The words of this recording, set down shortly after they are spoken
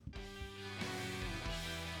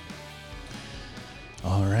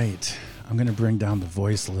right. I'm going to bring down the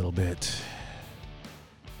voice a little bit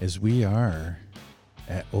as we are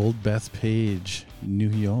at Old Bethpage, New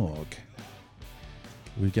York.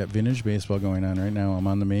 We've got vintage baseball going on right now. I'm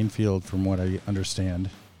on the main field from what I understand.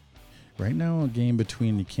 Right now, a game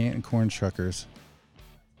between the Canton Corn Shuckers.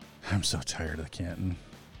 I'm so tired of Canton.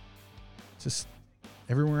 Just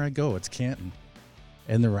everywhere I go, it's Canton.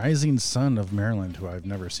 And the Rising Sun of Maryland, who I've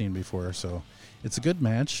never seen before. So it's a good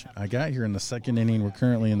match. I got here in the second inning. We're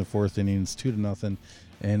currently in the fourth inning. It's 2-0.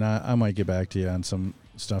 And I might get back to you on some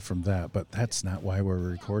stuff from that. But that's not why we're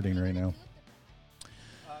recording right now.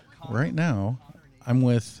 Right now, I'm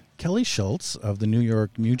with Kelley Schultz of the New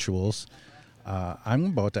York Mutuals. I'm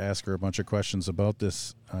about to ask her a bunch of questions about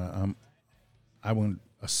this. I would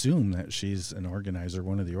assume that she's an organizer,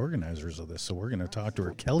 one of the organizers of this. So we're going to talk to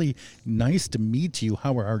her. Kelley, nice to meet you.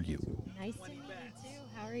 How are you? Nice to meet you, too.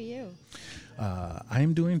 How are you?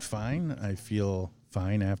 I'm doing fine. I feel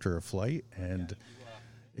fine after a flight and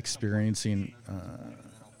experiencing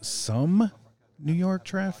some New York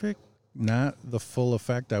traffic. Not the full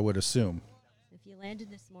effect, I would assume. If you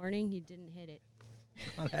landed this morning, you didn't hit it.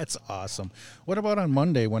 Oh, that's awesome. What about on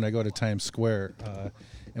Monday when I go to Times Square?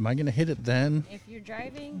 Am I going to hit it then? If you're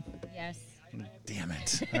driving, yes. Damn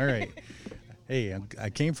it. All right. Hey, I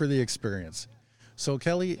came for the experience. So,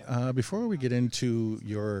 Kelley, before we get into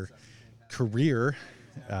your career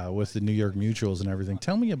with the New York Mutuals and everything,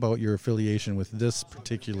 tell me about your affiliation with this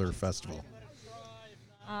particular festival.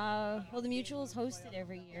 Well, the Mutuals host it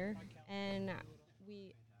every year, and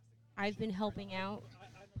I've been helping out,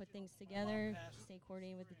 put things together, stay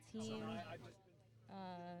coordinated with the team.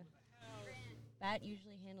 Bat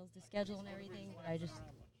usually handles the schedule and everything, but I just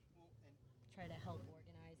try to help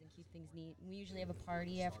organize and keep things neat. We usually have a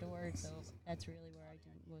party afterwards, so that's really where I do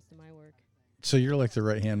most of my work. So you're like the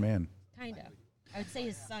right-hand man. Kind of. I would say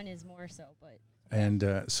his son is more so, but...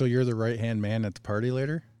 And so you're the right-hand man at the party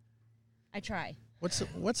later? I try. What's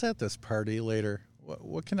at this party later?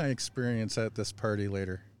 What can I experience at this party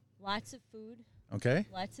later? Lots of food. Okay.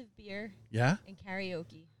 Lots of beer. Yeah? And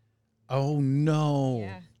karaoke. Oh, no.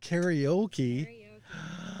 Yeah. Karaoke?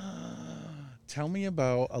 Tell me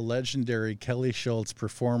about a legendary Kelley Schultz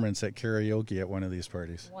performance at karaoke at one of these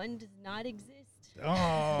parties. One does not exist.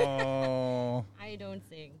 Oh. I don't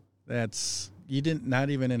sing. Not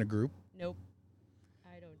even in a group? Nope.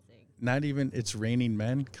 I don't sing. Not even It's Raining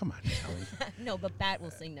Men? Come on, Kelley. No, but Bat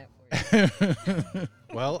will sing that for you.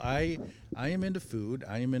 Well, I am into food.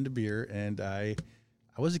 I am into beer, and I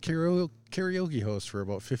was a karaoke host for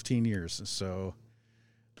about 15 years. So,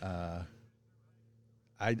 I'm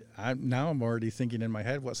already thinking in my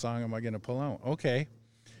head, what song am I going to pull out? Okay,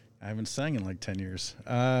 I haven't sang in like 10 years.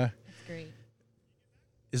 That's great.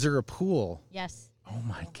 Is there a pool? Yes. Oh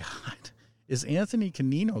my God, is Anthony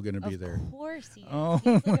Canino going to be there? Of course he is. Oh.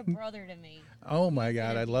 He's like a brother to me. Oh my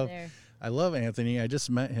God, I love Anthony. I just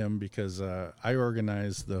met him because I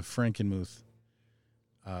organized the Frankenmuth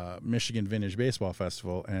Michigan Vintage Baseball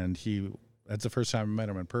Festival, and that's the first time I met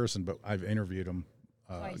him in person, but I've interviewed him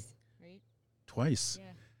Twice, right? Twice.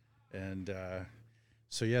 Yeah. And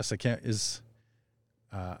so, yes,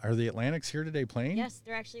 are the Atlantics here today playing? Yes,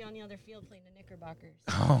 they're actually on the other field playing the Knickerbockers.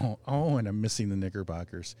 Oh, and I'm missing the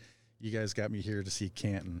Knickerbockers. You guys got me here to see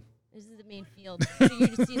Canton. This is the main field. For you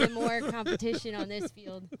to see the more competition on this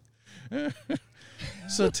field.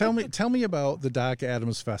 So tell me about the Doc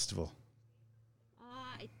Adams Festival.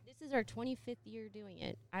 This is our 25th year doing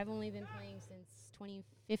it. I've only been playing since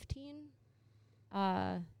 2015.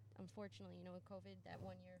 Unfortunately, with COVID, that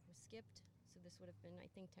 1 year was skipped. So this would have been, I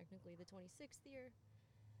think, technically the 26th year.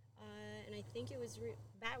 And I think it was,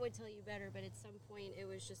 Bat would tell you better, but at some point it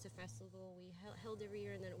was just a festival we held every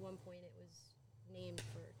year, and then at one point it was named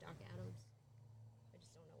for Doc Adams. I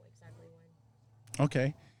just don't know exactly when.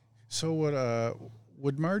 Okay. So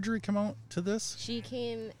would Marjorie come out to this? She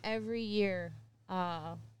came every year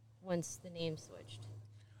once the name switched.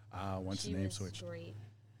 Once the name switched. She was great.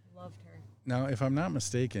 Loved her. Now, if I'm not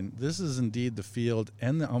mistaken, this is indeed the field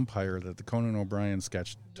and the umpire that the Conan O'Brien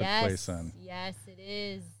sketch took place on. Yes, it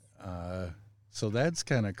is. So that's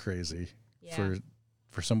kind of crazy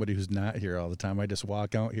for somebody who's not here all the time. I just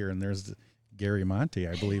walk out here and there's Gary Monty,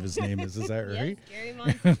 I believe his name is. Is that right? Yes, Gary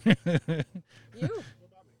Monty. You.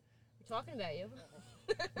 We're talking about you.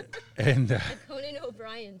 And the Conan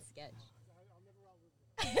O'Brien sketch.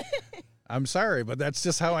 I'm sorry, but that's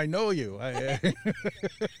just how I know you.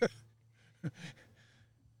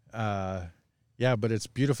 Yeah, but it's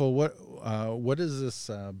beautiful. What is this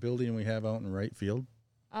building we have out in right field?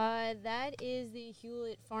 That is the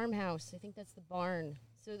Hewlett farmhouse. I think that's the barn.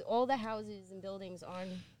 So all the houses and buildings on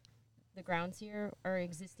the grounds here are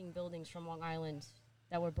existing buildings from Long Island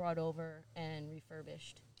that were brought over and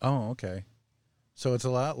refurbished. Oh, okay. So it's a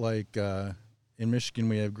lot like in Michigan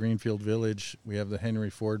we have Greenfield Village. We have the Henry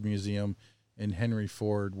Ford Museum, and Henry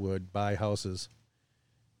Ford would buy houses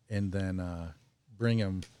and then bring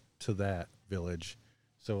them to that village.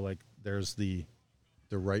 So, like, there's the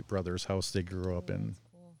Wright brothers' house they grew up in,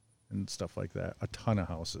 Cool. and stuff like that. A ton of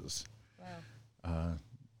houses. Wow.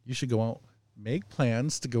 You should go out, make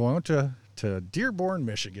plans to go out to Dearborn,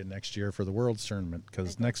 Michigan next year for the World's Tournament,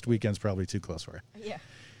 because next weekend's probably too close for you. Yeah.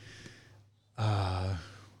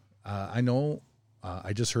 I know.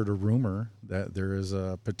 I just heard a rumor that there is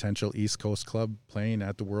a potential East Coast club playing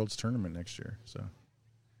at the World's Tournament next year. So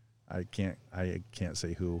I can't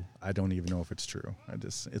say who. I don't even know if it's true.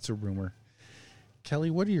 It's a rumor.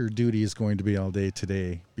 Kelley, what are your duties going to be all day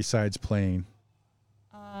today besides playing?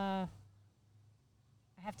 I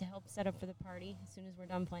have to help set up for the party as soon as we're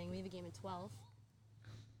done playing. We have a game at 12.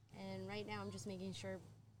 And right now I'm just making sure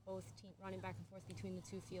both teams running back and forth between the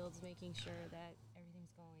two fields, making sure that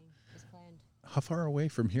everything's going as planned. How far away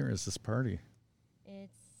from here is this party?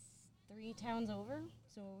 It's 3 towns over,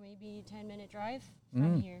 so maybe 10-minute drive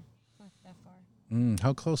from here. Not that far.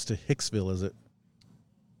 How close to Hicksville is it?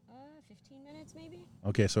 15 minutes maybe.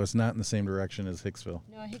 Okay, so it's not in the same direction as Hicksville.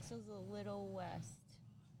 No, Hicksville's a little west.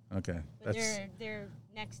 Okay. But they're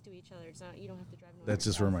next to each other. It's not, you don't have to drive. That's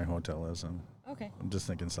just where my hotel is. Okay. I'm just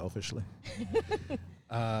thinking selfishly.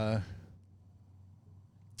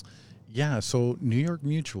 Yeah, so New York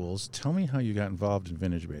Mutuals, tell me how you got involved in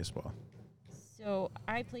vintage baseball. So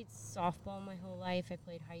I played softball my whole life. I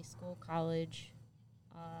played high school, college,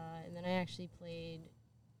 and then I actually played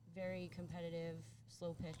very competitive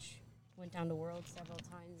slow pitch. Went down to Worlds several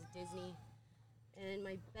times, Disney. And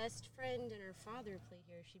my best friend and her father played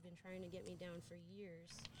here. She'd been trying to get me down for years.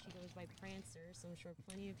 She goes by Prancer, so I'm sure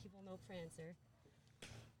plenty of people know Prancer.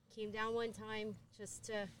 Came down one time just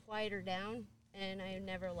to quiet her down, and I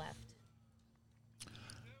never left.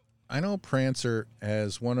 I know Prancer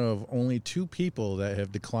as one of only 2 people that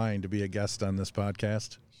have declined to be a guest on this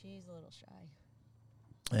podcast. She's a little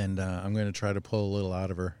shy. And I'm going to try to pull a little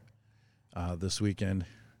out of her this weekend.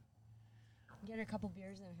 Get her a couple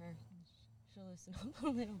beers in her. She'll listen a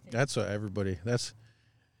little bit. That's what everybody.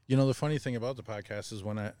 The funny thing about the podcast is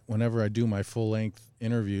whenever I do my full-length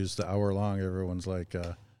interviews, the hour long, everyone's like,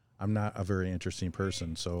 I'm not a very interesting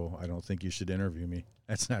person, so I don't think you should interview me.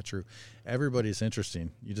 That's not true. Everybody's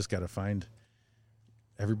interesting. You just got to find.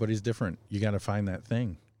 Everybody's different. You got to find that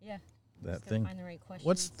thing. Yeah. That thing. Find the right questions.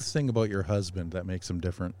 What's the thing about your husband that makes him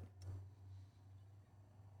different?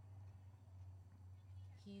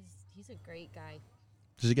 He's a great guy.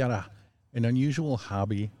 Does he got an unusual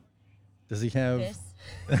hobby? Does he have this?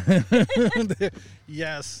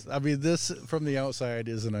 Yes. I mean, this from the outside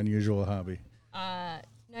is an unusual hobby. No,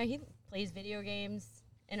 he plays video games,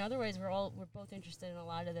 and otherwise we're both interested in a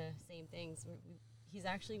lot of the same things. He's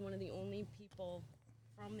actually one of the only people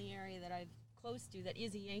from the area that I'm close to that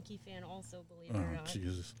is a Yankee fan also, believe it or not.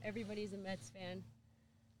 Jesus. Everybody's a Mets fan.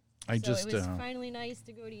 It It was finally nice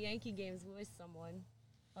to go to Yankee games with someone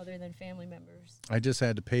other than family members. I just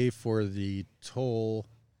had to pay for the toll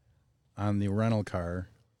on the rental car,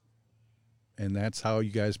 and that's how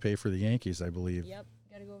you guys pay for the Yankees, I believe. Yep,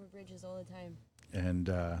 got to go over bridges all the time. And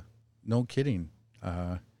no kidding.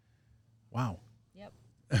 Wow. Yep.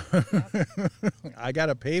 I got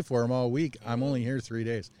to pay for them all week. I'm only here 3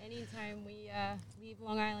 days. Anytime we leave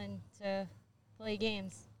Long Island to play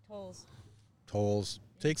games, tolls. Tolls.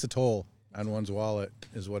 Takes a toll on one's wallet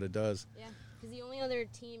is what it does. Yeah, because the only other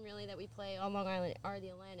team really that we play on Long Island are the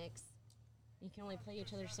Atlantics. You can only play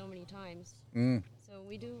each other so many times. So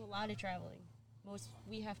we do a lot of traveling.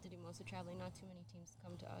 We have to do most of the traveling. Not too many teams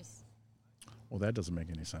come to us. Well, that doesn't make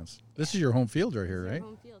any sense. This is your home field right here, right?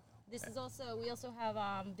 Home field. This is we also have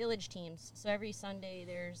village teams. So every Sunday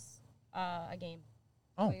there's a game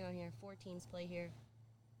going on here. 4 teams play here.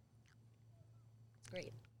 It's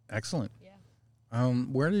great. Excellent. Yeah.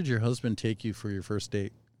 Where did your husband take you for your first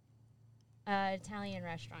date? Italian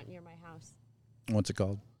restaurant near my house. What's it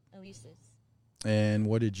called? Elisa's. And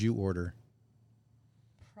what did you order?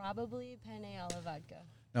 Probably penne alla vodka.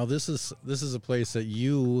 Now this is a place that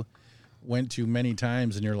you went to many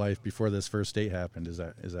times in your life before this first date happened. Is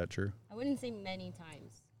that true? I wouldn't say many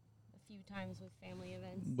times. A few times with family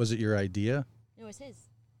events. Was it your idea? No, it was his.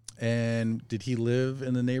 And did he live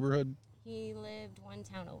in the neighborhood? He lived one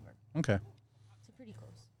town over. Okay. So pretty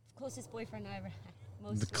close. Closest boyfriend I ever had.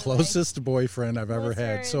 The closest boyfriend I've ever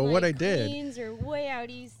had. So what I did. Queens or way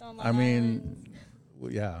out east on Long I mean,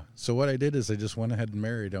 Island. yeah. So what I did is I just went ahead and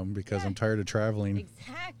married him because I'm tired of traveling.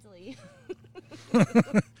 Exactly.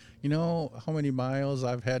 You know how many miles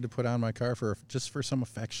I've had to put on my car just for some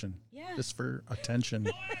affection, Yeah. just for attention.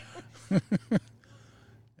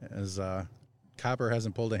 As Copper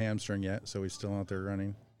hasn't pulled a hamstring yet, so he's still out there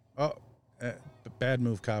running. Oh, bad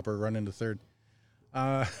move, Copper. Run into third.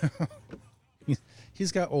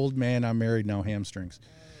 He's got old man, I'm married now hamstrings.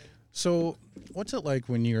 So what's it like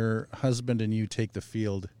when your husband and you take the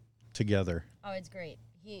field together? Oh, it's great.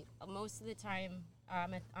 He most of the time,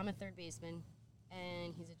 I'm a third baseman,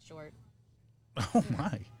 and he's at short. Oh,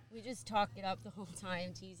 my. We just talk it up the whole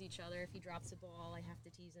time, tease each other. If he drops a ball, I have to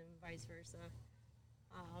tease him, vice versa.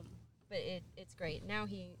 But it's great. Now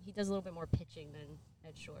he does a little bit more pitching than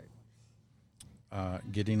at short.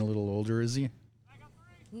 Getting a little older, is he?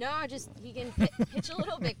 No, just he can pitch a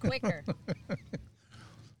little bit quicker.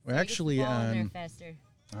 Well, actually, on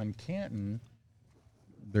Canton,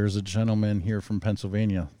 there's a gentleman here from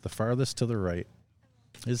Pennsylvania, the farthest to the right.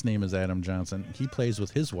 His name is Adam Johnson. He plays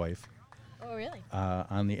with his wife. Oh, really?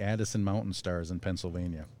 On the Addison Mountain Stars in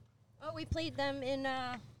Pennsylvania. Oh, we played them in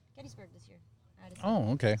Gettysburg this year. Addison.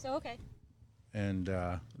 Oh, okay. So, okay. And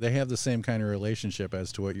they have the same kind of relationship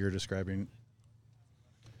as to what you're describing.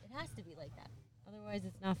 It has to be like that. Otherwise,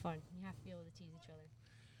 it's not fun. You have to be able to tease each other.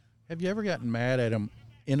 Have you ever gotten mad at him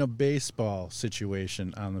in a baseball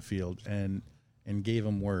situation on the field and gave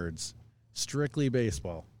him words? Strictly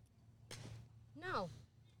baseball. No.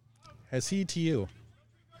 Has he to you?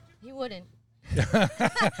 He wouldn't.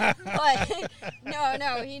 But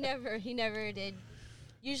no, he never did.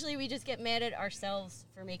 Usually we just get mad at ourselves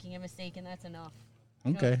for making a mistake, and that's enough.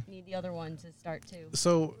 You Okay. don't need the other one to start too.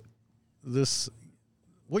 So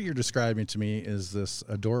what you're describing to me is this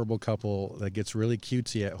adorable couple that gets really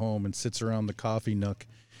cutesy at home and sits around the coffee nook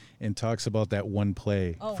and talks about that one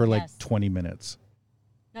play for like 20 minutes.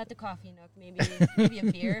 Not the coffee nook, maybe a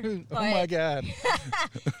beer. Oh my God!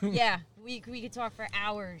 Yeah, we could talk for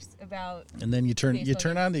hours about. And then you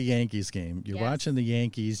turn on the Yankees game. You're watching the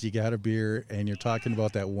Yankees. You got a beer, and you're talking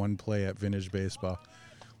about that one play at Vintage Baseball.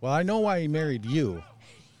 Well, I know why he married you.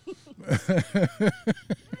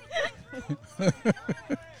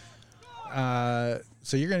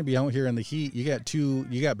 So you're going to be out here in the heat. You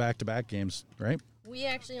got back-to-back games, right? We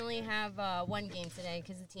actually only have one game today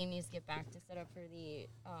because the team needs to get back to set up for the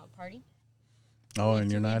party. Oh, and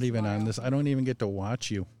you're not even on this. I don't even get to watch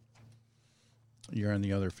you. You're on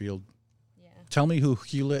the other field. Yeah. Tell me who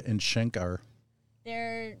Hewlett and Schenk are.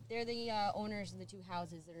 They're the owners of the two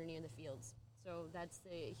houses that are near the fields. So that's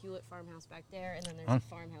the Hewlett farmhouse back there, and then there's a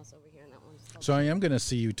farmhouse over here, and that one's called. So I am going to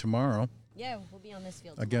see you tomorrow. Yeah, we'll be on this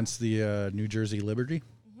field against the New Jersey Liberty.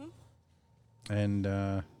 Mm-hmm.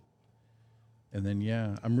 And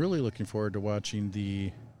then I'm really looking forward to watching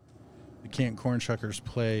the Canton Cornshuckers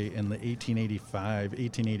play in the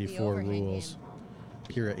 1884 rules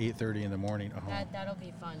here at 8:30 in the morning. Oh. That'll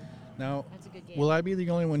be fun. Now, that's a good game. Will I be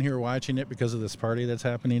the only one here watching it because of this party that's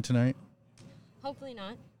happening tonight? Hopefully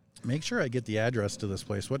not. Make sure I get the address to this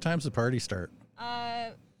place. What time's the party start?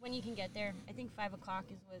 When you can get there. I think 5 o'clock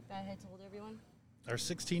is what I had told everyone. Are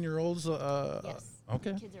 16-year-olds? Yes.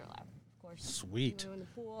 Okay. Kids are allowed, of course. Sweet. We'll go in the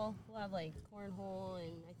pool. We'll have like cornhole,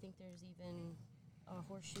 and I think there's even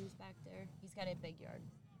horseshoes back there. He's got a big yard.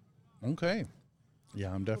 Okay.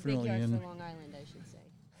 Yeah, I'm definitely big yard in. For Long Island, I should say.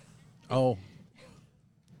 Oh.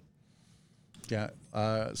 Yeah.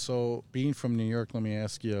 So being from New York, let me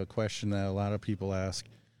ask you a question that a lot of people ask.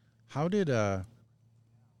 How did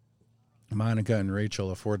Monica and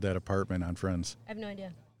Rachel afford that apartment on Friends? I have no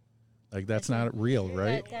idea. Like, that's not real,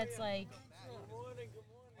 right? That's like...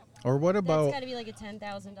 Or what about... That's got to be like a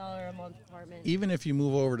 $10,000 a month apartment. Even if you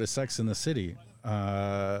move over to Sex and the City,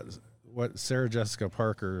 what Sarah Jessica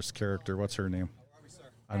Parker's character, what's her name?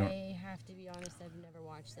 I have to be honest, I've never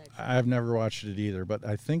watched that show. I've never watched it either, but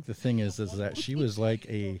I think the thing is that she was like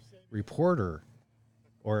a reporter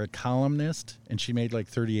or a columnist, and she made like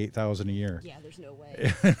 $38,000 a year. Yeah, there's no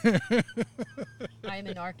way. I'm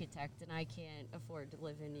an architect, and I can't afford to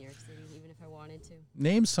live in New York City, even if I wanted to.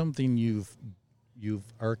 Name something you've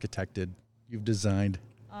architected, you've designed.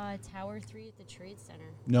 Tower 3 at the Trade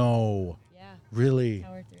Center. No. Yeah. Really?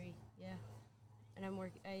 Tower 3. Yeah. And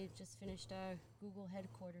I just finished Google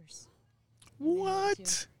headquarters.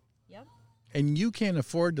 What? Yep. And you can't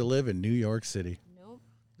afford to live in New York City. Nope.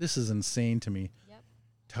 This is insane to me. Yep.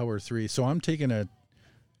 Tower 3. So I'm taking a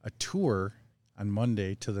tour on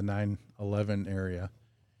Monday to the 9/11 area,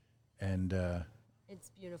 and it's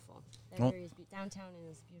beautiful. That area is downtown, and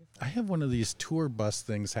it's beautiful. I have one of these tour bus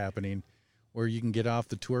things happening where you can get off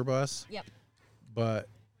the tour bus. Yep. But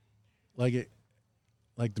like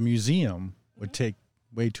the museum would take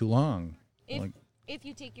way too long. If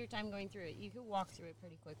you take your time going through it, you could walk through it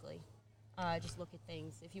pretty quickly. just look at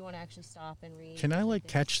things. If you want to actually stop and read. Can I like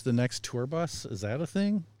catch the next tour bus? Is that a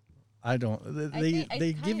thing? I don't.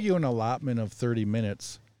 They give you an allotment of 30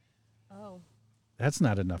 minutes. Oh. That's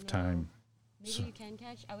not enough time. Maybe you can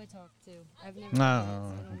catch. I would talk to. I've never. So I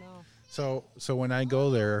don't know. So when I go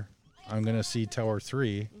there, I'm gonna see Tower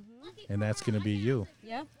 3, and that's gonna be you.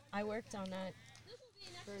 Yeah, I worked on that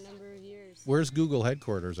for a number of years. Where's Google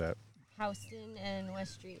headquarters at? Houston and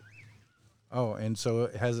West Street. Oh, and so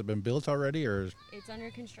has it been built already, or? It's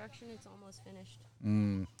under construction. It's almost finished.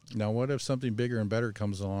 Now, what if something bigger and better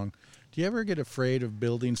comes along? Do you ever get afraid of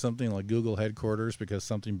building something like Google headquarters because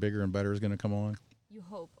something bigger and better is going to come along? You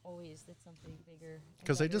hope always that something bigger.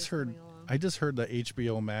 Because I just heard that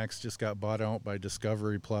HBO Max just got bought out by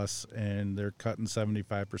Discovery Plus, and they're cutting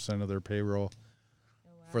 75% of their payroll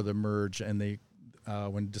for the merge. And they,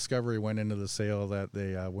 when Discovery went into the sale, that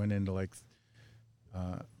they went into like.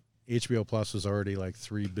 HBO Plus was already like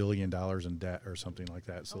 $3 billion in debt or something like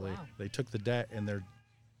that. So they took the debt, and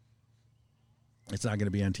it's not going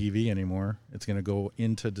to be on TV anymore. It's going to go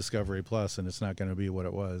into Discovery Plus, and it's not going to be what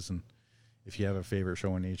it was. And if you have a favorite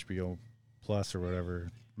show on HBO Plus or whatever,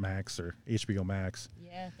 Max or HBO Max.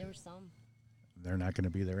 Yeah, there were some. They're not going to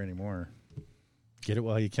be there anymore. Get it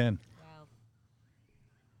while you can.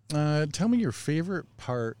 Wow. Tell me your favorite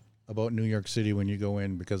part about New York City when you go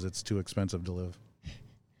in because it's too expensive to live.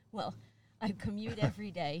 Well, I commute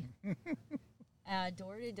every day.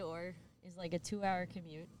 Door to door is like a 2-hour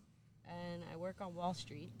commute, and I work on Wall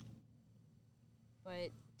Street.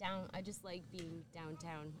 But I just like being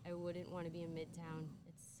downtown. I wouldn't want to be in Midtown.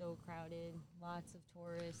 It's so crowded, lots of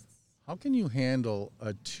tourists. How can you handle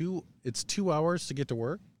it's 2 hours to get to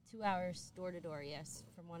work? 2 hours door to door, yes,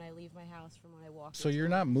 from when I leave my house, from when I walk. So you're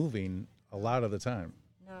not moving a lot of the time?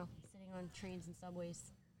 No, sitting on trains and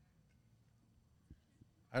subways.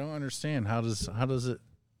 I don't understand. How does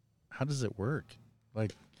it work?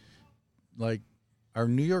 Like are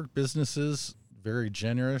New York businesses very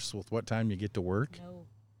generous with what time you get to work? No.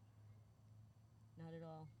 Not at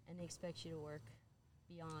all. And they expect you to work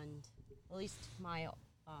beyond, at least my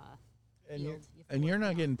field. And you're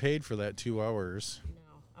not getting paid for that 2 hours.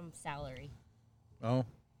 No, I'm salary. Oh.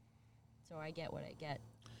 So I get what I get.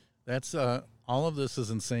 That's all of this is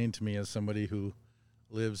insane to me as somebody who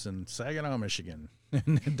lives in Saginaw, Michigan.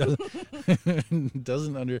 And it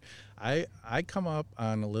doesn't I come up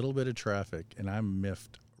on a little bit of traffic and I'm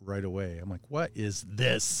miffed right away. I'm like, what is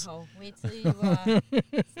this? Oh, wait till you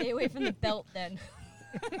stay away from the belt then.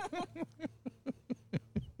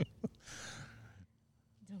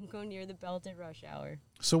 Don't go near the belt at rush hour.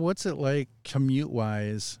 So what's it like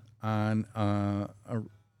commute-wise on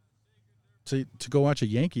to go watch a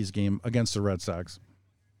Yankees game against the Red Sox?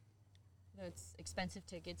 It's expensive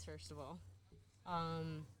tickets, first of all.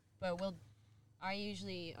 But I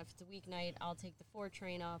usually, if it's a weeknight, I'll take the 4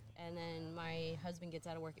 train up, and then my husband gets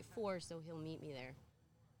out of work at 4, so he'll meet me there.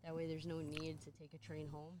 That way there's no need to take a train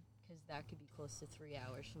home, because that could be close to 3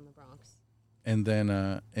 hours from the Bronx. And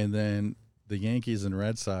then the Yankees and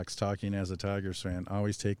Red Sox, talking as a Tigers fan,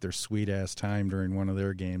 always take their sweet-ass time during one of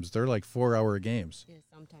their games. They're like 4-hour games. Yeah,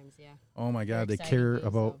 sometimes, yeah. Oh, my God, they care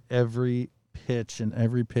about every pitch, and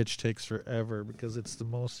every pitch takes forever because it's the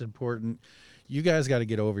most important. You guys got to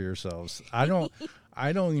get over yourselves. I don't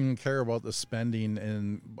even care about the spending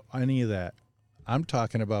and any of that. I'm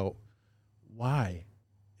talking about why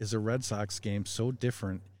is a Red Sox game so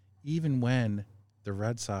different even when the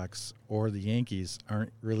Red Sox or the Yankees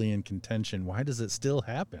aren't really in contention? Why does it still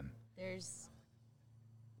happen? There's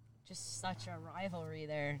just such a rivalry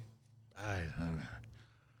there.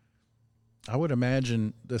 I would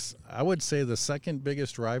imagine this. I would say the second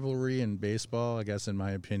biggest rivalry in baseball, I guess, in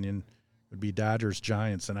my opinion, would be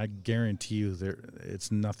Dodgers-Giants, and I guarantee you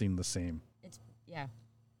it's nothing the same. Yeah.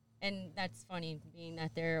 And that's funny, being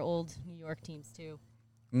that they're old New York teams, too.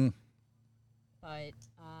 But,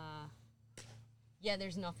 yeah,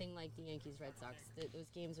 there's nothing like the Yankees-Red Sox. Those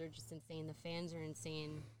games are just insane. The fans are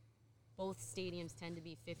insane. Both stadiums tend to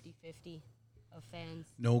be 50-50 of fans.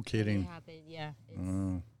 No kidding. Yeah.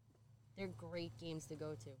 They're great games to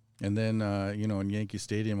go to. And then, in Yankee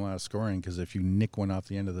Stadium, a lot of scoring, because if you nick one off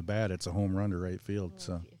the end of the bat, it's a home run to right field.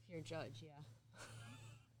 So if you're Judge, yeah.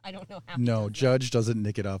 I don't know how. No, Judge doesn't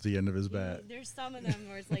nick it off the end of his bat. There's some of them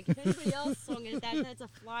where it's like, if anybody else swung at that, that's a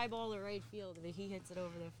fly ball to right field if he hits it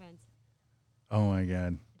over the fence. Oh, my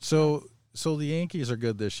God. So the Yankees are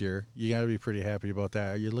good this year. You got to be pretty happy about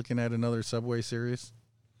that. Are you looking at another Subway Series?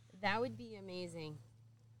 That would be amazing.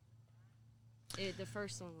 The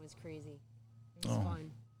first one was crazy. It was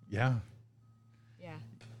fun. Yeah. Yeah.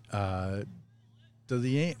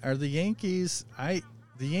 The Yankees?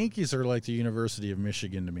 The Yankees are like the University of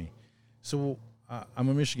Michigan to me. So I'm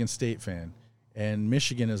a Michigan State fan, and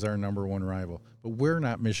Michigan is our number one rival. But we're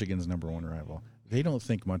not Michigan's number one rival. They don't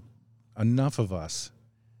think enough of us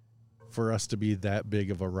for us to be that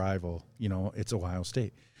big of a rival. You know, it's Ohio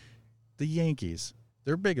State. The Yankees,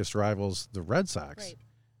 their biggest rivals, the Red Sox. Right.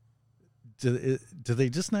 Do they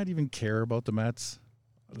just not even care about the Mets?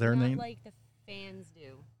 Their not name? like the fans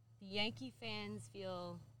do. The Yankee fans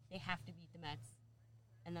feel they have to beat the Mets,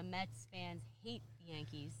 and the Mets fans hate the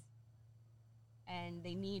Yankees, and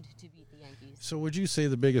they need to beat the Yankees. So would you say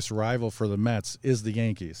the biggest rival for the Mets is the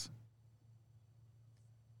Yankees?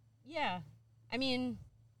 Yeah. I mean,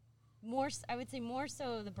 I would say more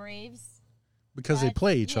so the Braves. Because they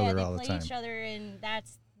play each other all the they time. play each other, and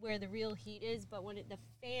that's where the real heat is. But when the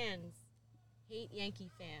fans hate Yankee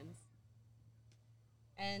fans,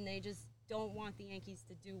 and they just don't want the Yankees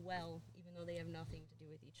to do well, even though they have nothing to do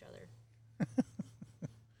with each other.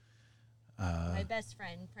 My best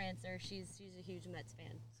friend, Prancer, she's a huge Mets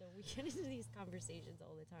fan, so we get into these conversations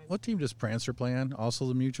all the time. What team does Prancer play on? Also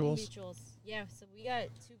the Mutuals? The Mutuals, yeah. So we got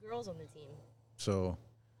 2 girls on the team. So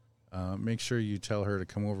make sure you tell her to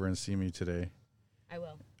come over and see me today. I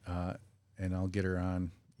will. And I'll get her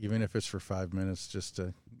on, even if it's for 5 minutes, just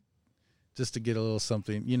to get a little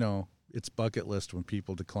something. You know, it's bucket list when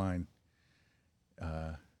people decline.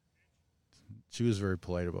 She was very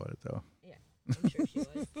polite about it, though. Yeah, I'm sure she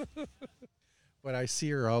was. But I see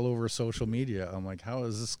her all over social media. I'm like, how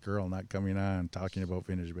is this girl not coming on talking about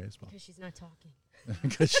vintage baseball? Because she's not talking.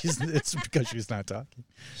 It's because she's not talking.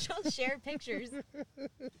 She'll share pictures.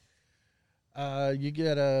 You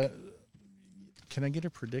get Can I get a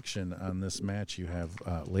prediction on this match you have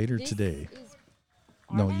later This today? is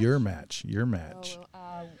No, match? your match. Your match.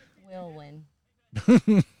 We'll win.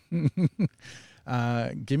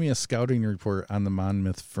 Give me a scouting report on the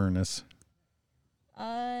Monmouth Furnace.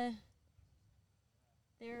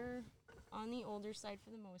 They're on the older side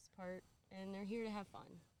for the most part, and they're here to have fun.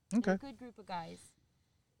 Okay. They're a good group of guys.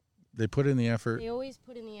 They put in the effort. They always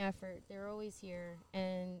put in the effort. They're always here,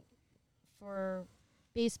 and for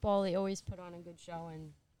baseball, they always put on a good show,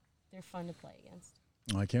 and they're fun to play against.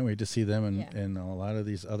 I can't wait to see them and a lot of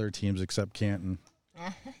these other teams except Canton.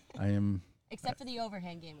 Except for the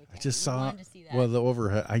overhand game. I just saw wanted to see that. well the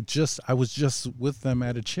overhead. I was just with them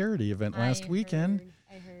at a charity event last weekend.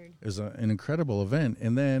 I heard. It was an incredible event,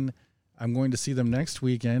 and then I'm going to see them next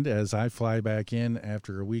weekend as I fly back in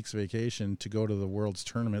after a week's vacation to go to the World's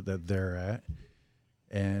Tournament that they're at,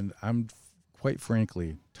 and I'm quite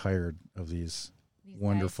frankly tired of these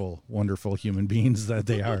wonderful human beings that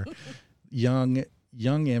they are. young,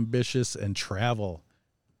 ambitious, and travel.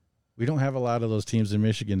 We don't have a lot of those teams in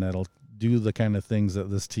Michigan that'll do the kind of things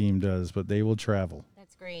that this team does, but they will travel.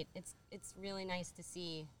 That's great. It's really nice to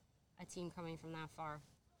see a team coming from that far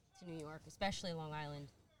to New York, especially Long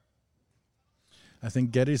Island. I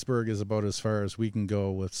think Gettysburg is about as far as we can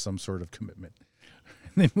go with some sort of commitment.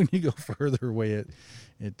 And then when you go further away,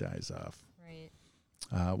 it dies off. Right.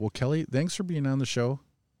 Well, Kelley, thanks for being on the show.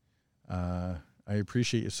 I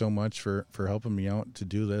appreciate you so much for helping me out to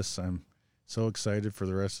do this. I'm so excited for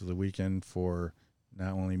the rest of the weekend for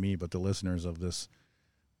not only me, but the listeners of this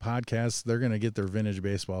podcast. They're going to get their vintage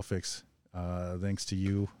baseball fix thanks to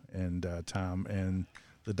you and Tom and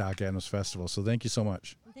the Doc Adams Festival. So thank you so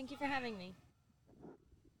much. Well, thank you for having me.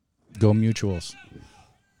 Go Mutuals.